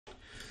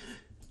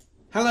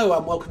Hello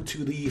and welcome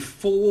to the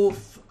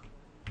fourth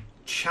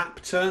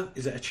chapter.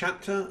 Is it a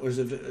chapter or is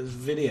it a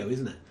video,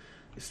 isn't it?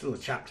 It's still a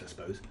chapter, I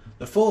suppose.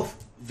 The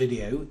fourth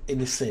video in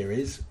the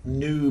series,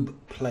 Noob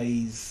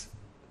Plays...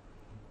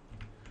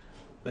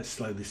 Let's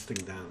slow this thing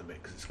down a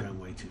bit because it's going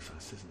way too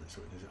fast, isn't it?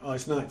 So oh,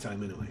 it's night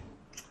time anyway.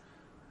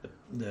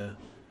 The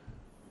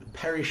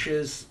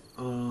perishers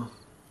are...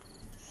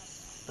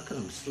 Look at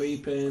them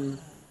sleeping.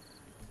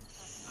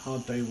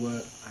 Hard day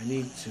work. I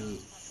need to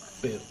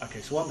build... Okay,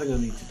 so one thing I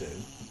need to do,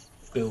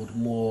 build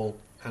more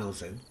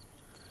housing.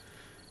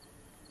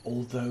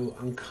 Although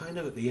I'm kind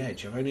of at the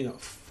edge. I've only got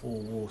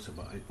 4 water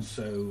bites,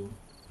 so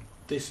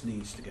this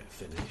needs to get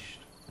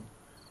finished.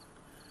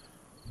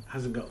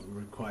 Hasn't got the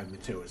required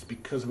materials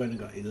because I've only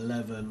got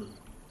 11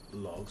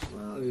 logs.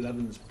 Well,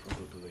 11's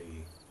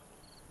probably...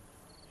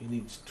 He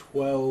needs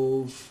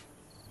 12.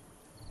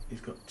 He's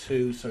got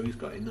 2, so he's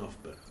got enough,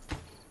 but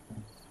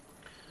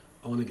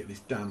I want to get this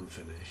dam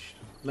finished.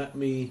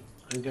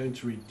 I'm going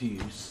to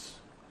reduce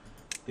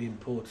the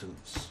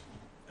importance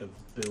of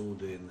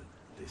building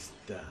this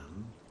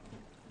dam.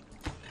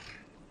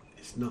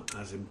 It's not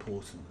as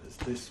important as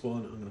this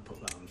one. I'm going to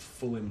put that on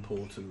full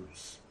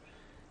importance.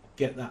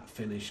 Get that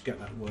finished, get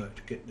that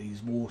worked, get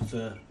these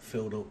water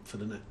filled up for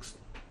the next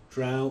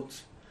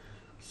drought.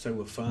 So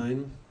we're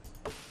fine.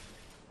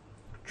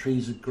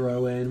 Trees are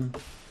growing.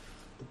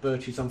 The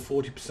birch is on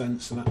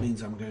 40%, so that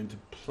means I'm going to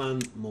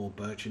plant more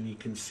birch, and you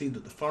can see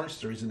that the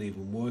forester isn't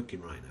even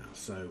working right now,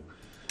 so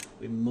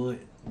it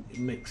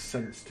makes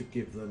sense to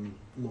give them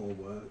more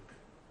work.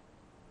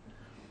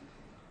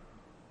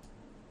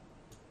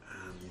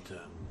 And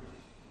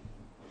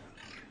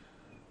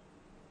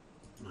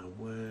now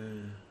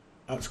where...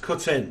 Oh, it's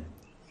cut in.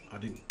 I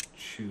didn't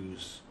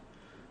choose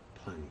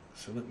plank,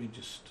 so let me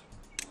just...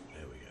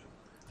 There we go.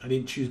 I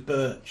didn't choose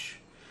birch.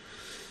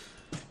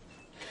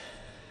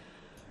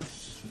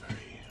 It's a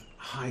very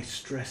high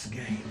stress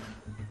game.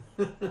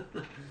 Not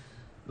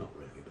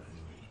really, but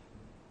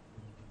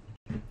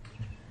anyway.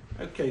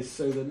 Okay,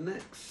 so the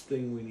next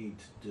thing we need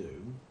to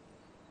do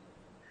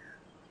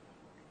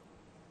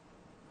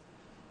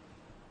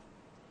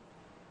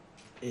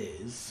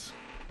is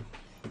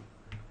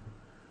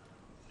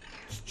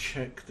to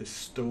check this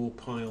store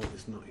pile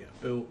is not yet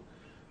built.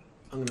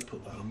 I'm going to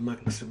put that on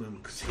maximum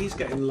because he's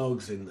getting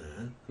logs in there,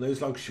 and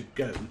those logs should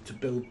go to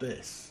build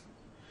this.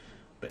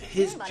 But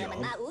his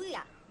job,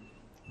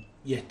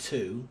 year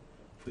 2,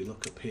 if we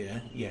look up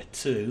here, year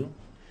 2,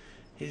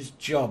 his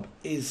job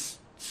is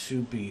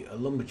to be a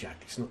lumberjack.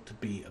 It's not to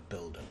be a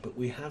builder. But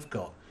we have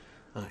got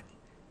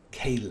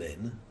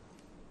Kaylin.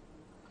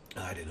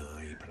 I don't know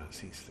how you pronounce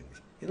these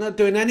things. He's not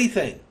doing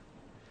anything.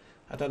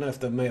 I don't know if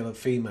they're male or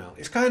female.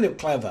 It's kind of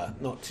clever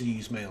not to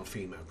use male or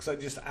female because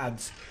it just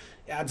adds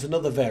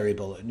another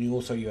variable, and you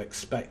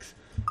expect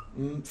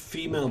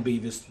female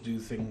beavers to do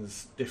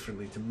things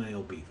differently to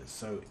male beavers.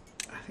 So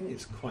I think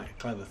it's quite a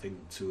clever thing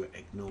to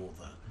ignore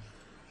the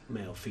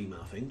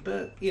male-female thing.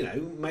 But you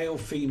know,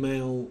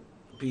 male-female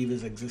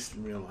beavers exist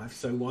in real life,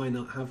 so why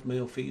not have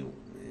male-female?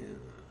 Yeah.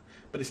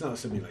 But it's not a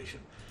simulation.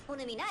 So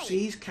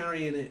he's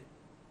carrying it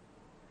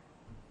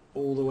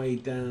all the way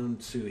down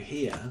to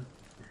here,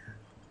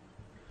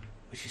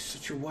 which is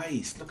such a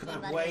waste. Look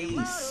at that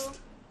waste.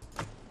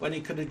 When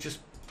he could have just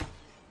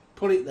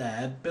put it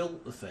there,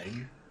 built the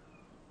thing.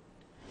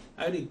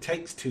 It only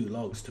takes 2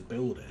 logs to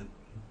build it.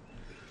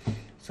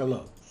 So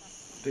look,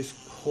 this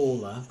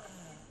hauler,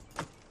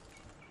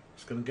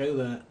 it's going to go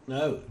there.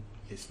 No,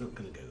 it's not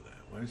going to go there.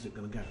 Where is it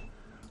going to go?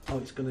 Oh,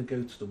 it's going to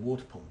go to the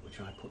water pump, which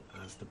I put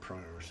as the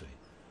priority.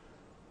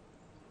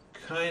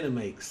 Kind of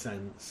makes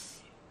sense.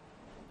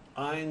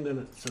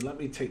 So let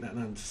me take that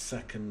down to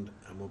second,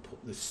 and we'll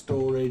put the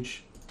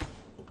storage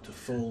up to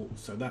full.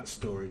 So that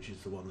storage is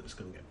the one that's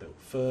going to get built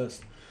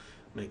first.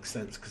 Makes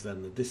sense because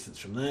then the distance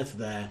from there to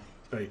there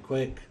is very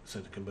quick, so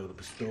they can build up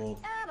a store.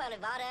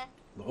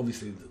 But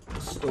obviously the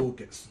store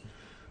gets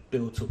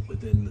built up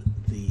within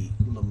the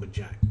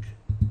lumberjack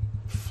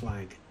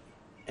flag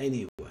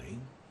anyway,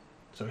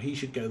 so he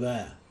should go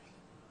there.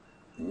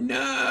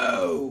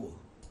 No!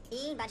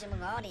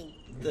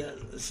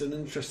 It's an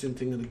interesting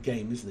thing of the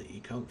game, isn't it?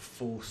 You can't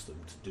force them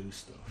to do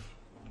stuff.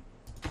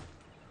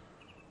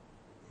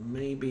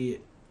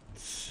 Maybe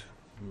it's...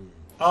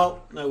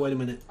 Oh, no, wait a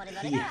minute.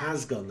 He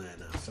has gone there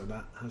now, so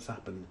that has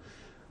happened,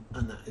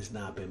 and that has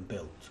now been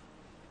built.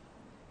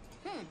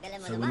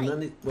 So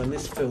when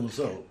this fills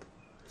up,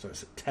 so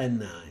it's at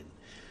 10.9.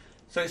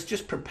 So it's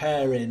just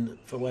preparing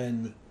for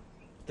when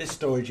this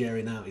storage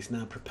area now is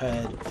now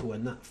prepared for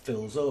when that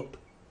fills up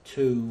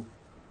to...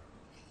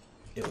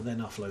 It will then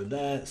offload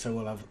there, so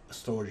we'll have a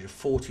storage of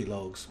 40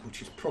 logs, which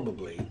is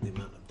probably the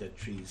amount of dead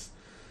trees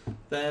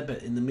there.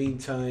 But in the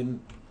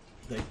meantime,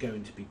 they're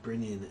going to be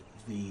bringing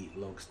the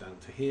logs down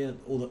to here.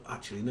 Although,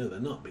 actually, no,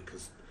 they're not,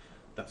 because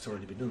that's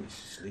already been done. It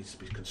just needs to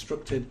be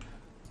constructed.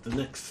 The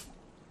next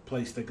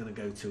place they're going to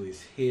go to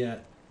is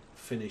here,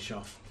 finish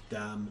off the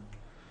dam.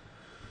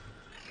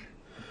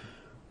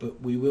 But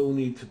we will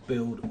need to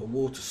build a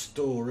water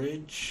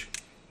storage.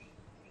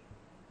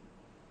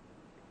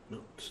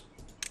 Not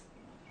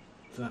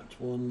that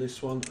one,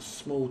 this one, a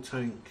small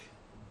tank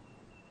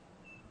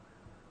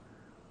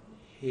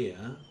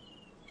here.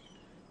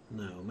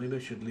 No, maybe I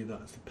should leave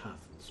that as the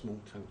path, and the small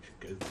tank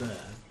should go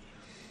there.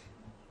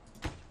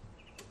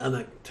 And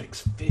that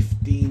takes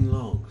 15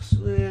 logs.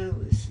 Well,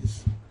 this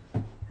is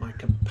my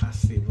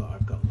capacity of what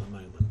I've got at the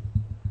moment.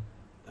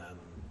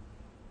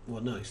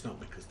 Well, no, it's not,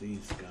 because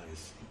these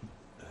guys,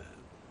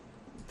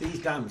 these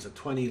dams are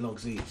 20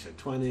 logs each, so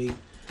 20,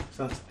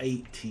 so that's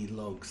 80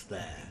 logs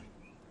there.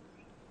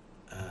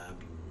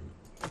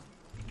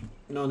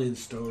 None in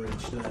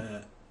storage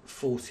there,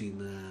 14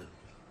 there.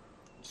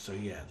 So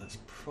yeah, that's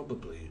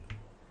probably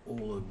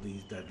all of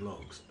these dead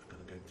logs are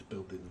going to go to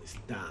building this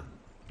dam.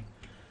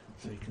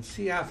 So you can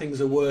see how things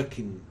are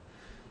working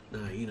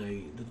now. You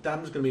know, the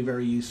dam's going to be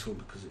very useful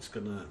because it's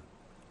going to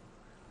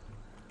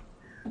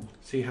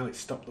see how it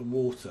stopped the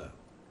water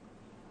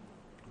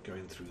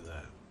going through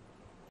there.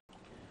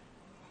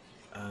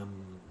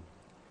 I'm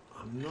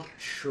not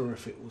sure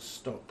if it will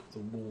stop the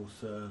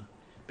water,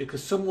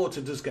 because some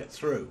water does get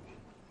through.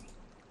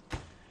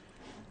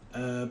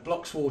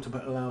 Blocks water,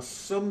 but allows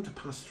some to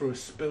pass through a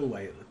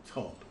spillway at the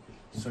top.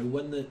 So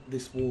when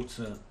this will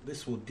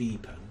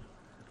deepen,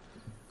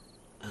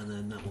 and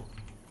then that will,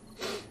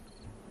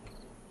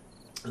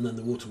 and then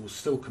the water will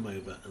still come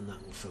over, and that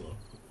will fill up.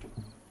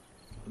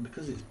 And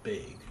because it's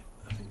big,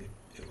 I think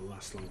it will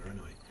last longer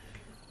anyway.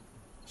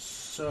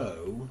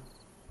 So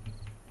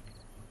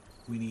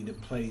we need a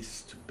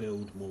place to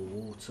build more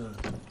water.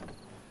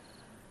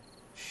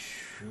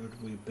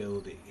 Should we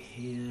build it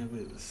here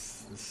with a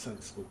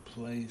sensible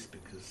place?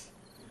 Because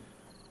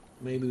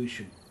maybe we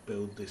should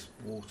build this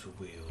water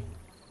wheel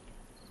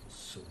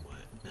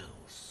somewhere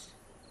else.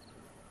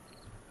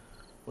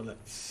 Well,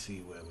 let's see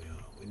where we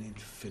are. We need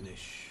to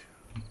finish.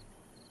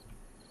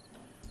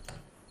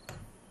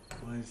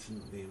 Why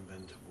isn't the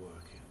inventor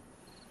working?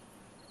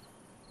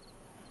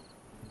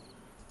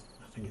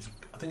 I think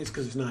it's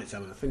because it's night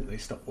time. I think they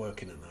stopped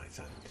working at night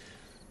time.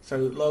 So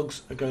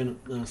logs are going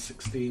up now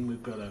 16.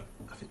 We've got a,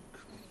 I think,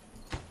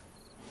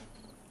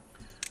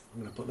 I'm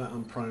going to put that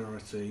on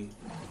priority.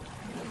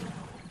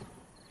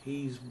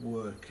 He's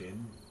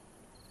working,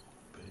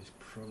 but his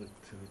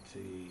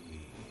productivity,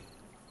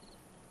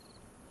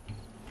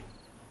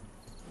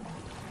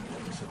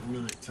 it's at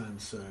night time,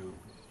 so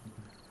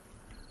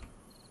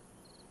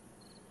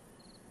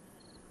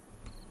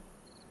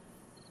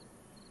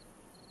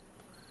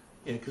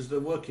yeah, because the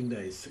working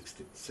day is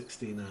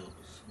 16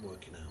 hours,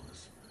 working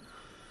hours.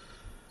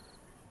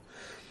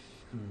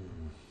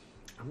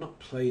 I've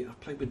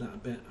played with that a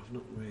bit. I've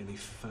not really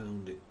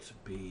found it to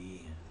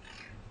be.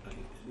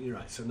 You're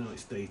right. So now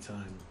it's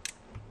daytime.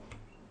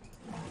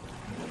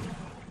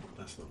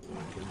 That's not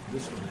working.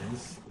 This one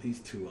is. These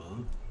two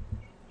are.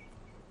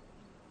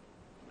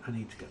 I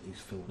need to get these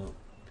filled up.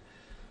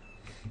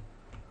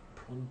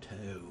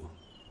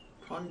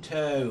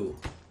 Pronto.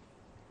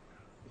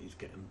 He's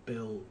getting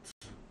built.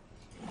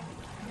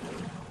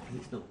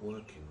 He's not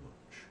working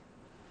much.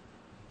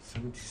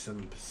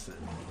 77%.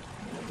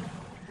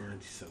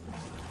 97%.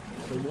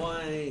 So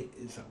why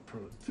is that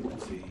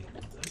productivity?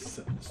 Let's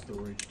set the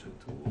storage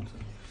total water.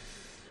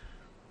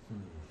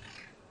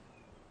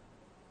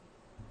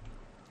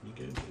 You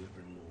go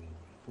delivering more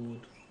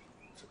wood.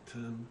 It's at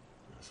 10.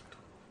 That's at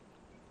 12.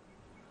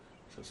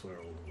 So that's where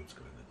all the wood's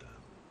going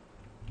down.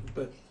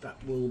 But that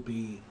will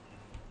be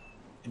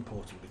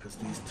important because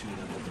these two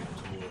then will be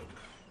able to work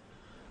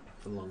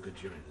for longer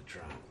during the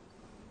drought.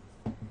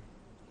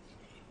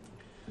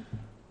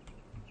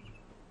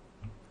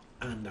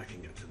 And I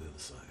can get to the other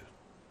side.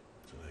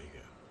 So there you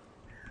go.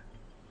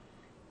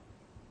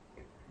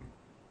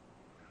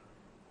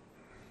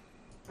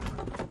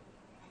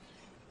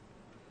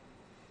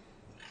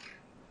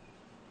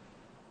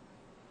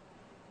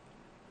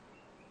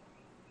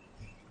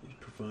 He's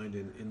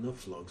providing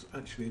enough logs.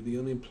 Actually, the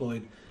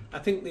unemployed, I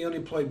think the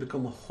unemployed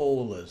become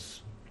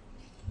haulers.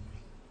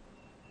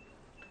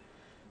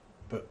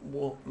 But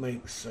what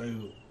makes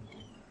so...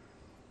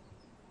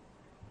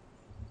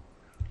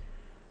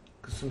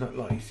 Because sometimes,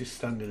 like, he's just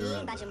standing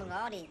around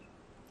there,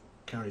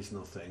 carries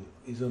nothing,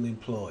 he's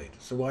unemployed.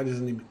 So why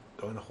doesn't he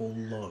go and haul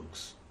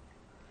logs?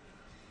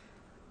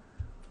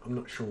 I'm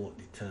not sure what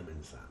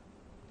determines that.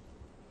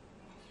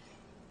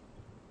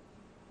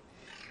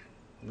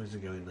 Where's he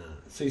going now?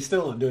 So he's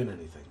still not doing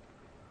anything.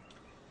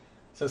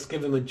 So let's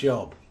give him a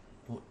job.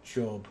 What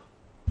job?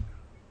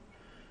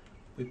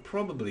 We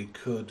probably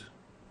could...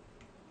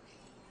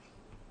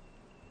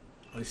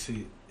 I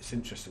see, it's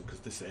interesting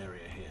because this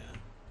area here,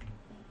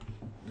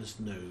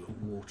 there's no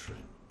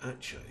watering.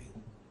 Actually,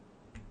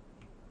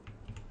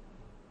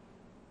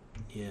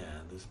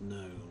 yeah, there's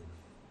no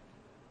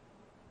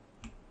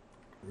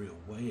real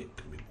way it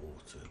can be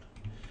watered.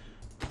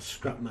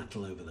 Scrap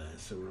metal over there,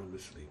 so we're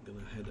obviously going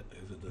to head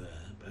over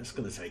there, but it's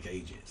going to take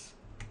ages.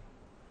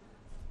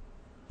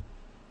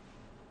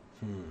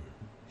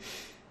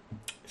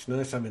 It's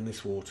nice having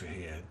this water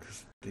here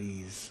because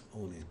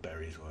all these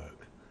berries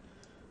work.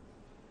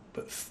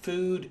 But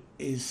food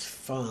is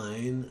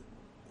fine.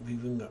 We've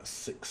even got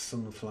 6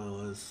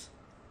 sunflowers.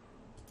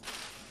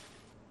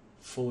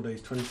 4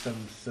 days, 27%,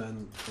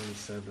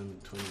 27,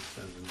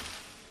 27.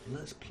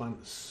 Let's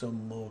plant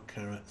some more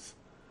carrots.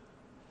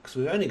 Because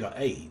we've only got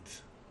 8.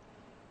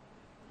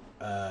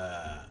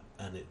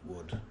 And it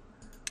would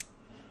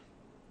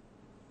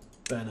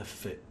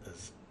benefit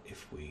us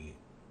if we...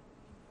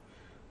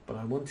 But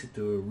I want to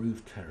do a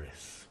roof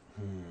terrace.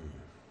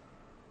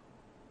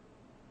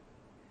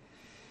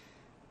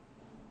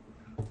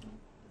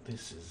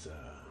 This is...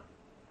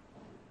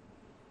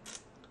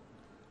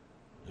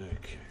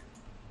 Okay.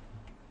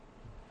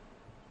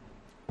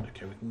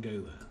 Okay, we can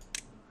go there.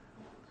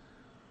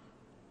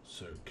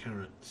 So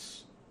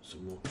carrots,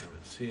 some more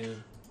carrots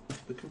here.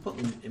 We can put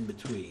them in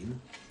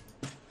between.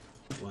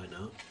 Why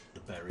not? The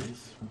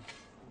berries.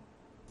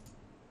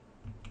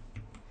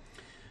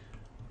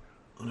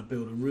 I'm going to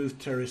build a roof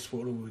terrace.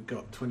 What have we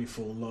got?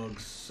 24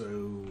 logs,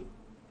 so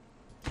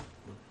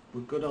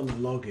we're good on the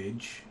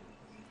loggage,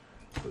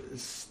 but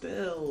it's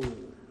still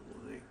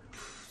like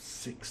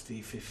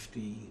 60,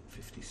 50,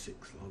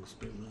 56 logs.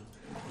 But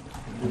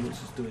the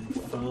water's doing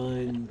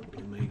fine.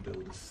 We may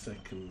build a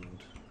second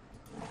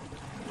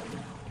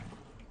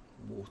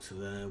water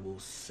there. We'll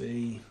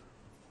see.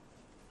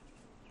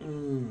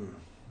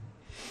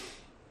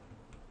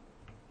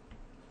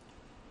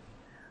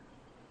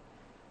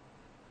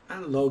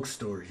 And log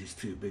storage is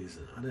too big,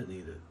 isn't it? I don't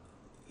need a.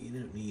 You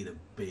don't need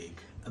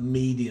a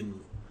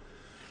medium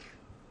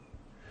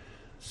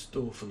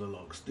store for the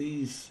logs.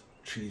 These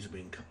trees are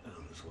being cut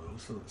down as well,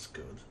 so that's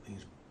good.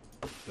 These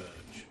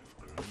birch have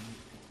grown.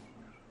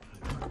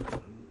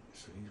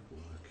 So he's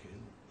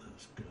working.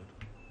 That's good.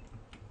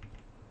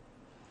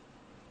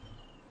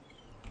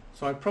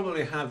 So I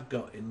probably have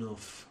got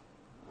enough.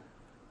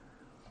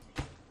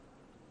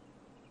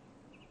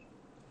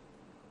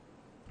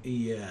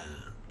 Yeah.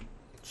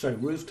 So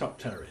rooftop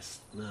terrace.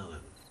 Now then.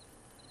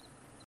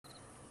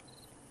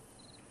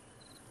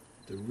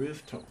 The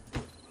rooftop,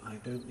 I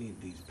don't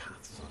need these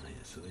paths on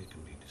here so they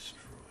can be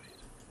destroyed.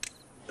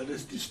 Let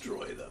us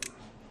destroy them.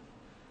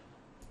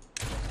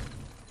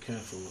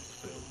 Careful not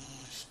to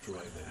destroy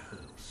their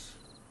house.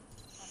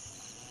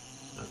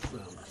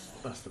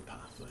 That's the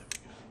path, there we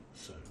go.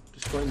 So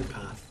destroy the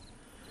path,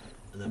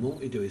 and then what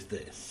we do is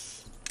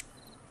this.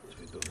 Is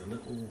we build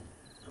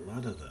a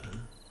ladder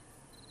there.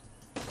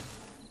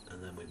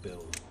 And then we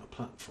build a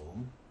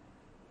platform.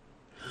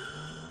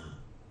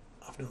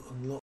 I've not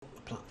unlocked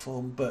the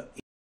platform, but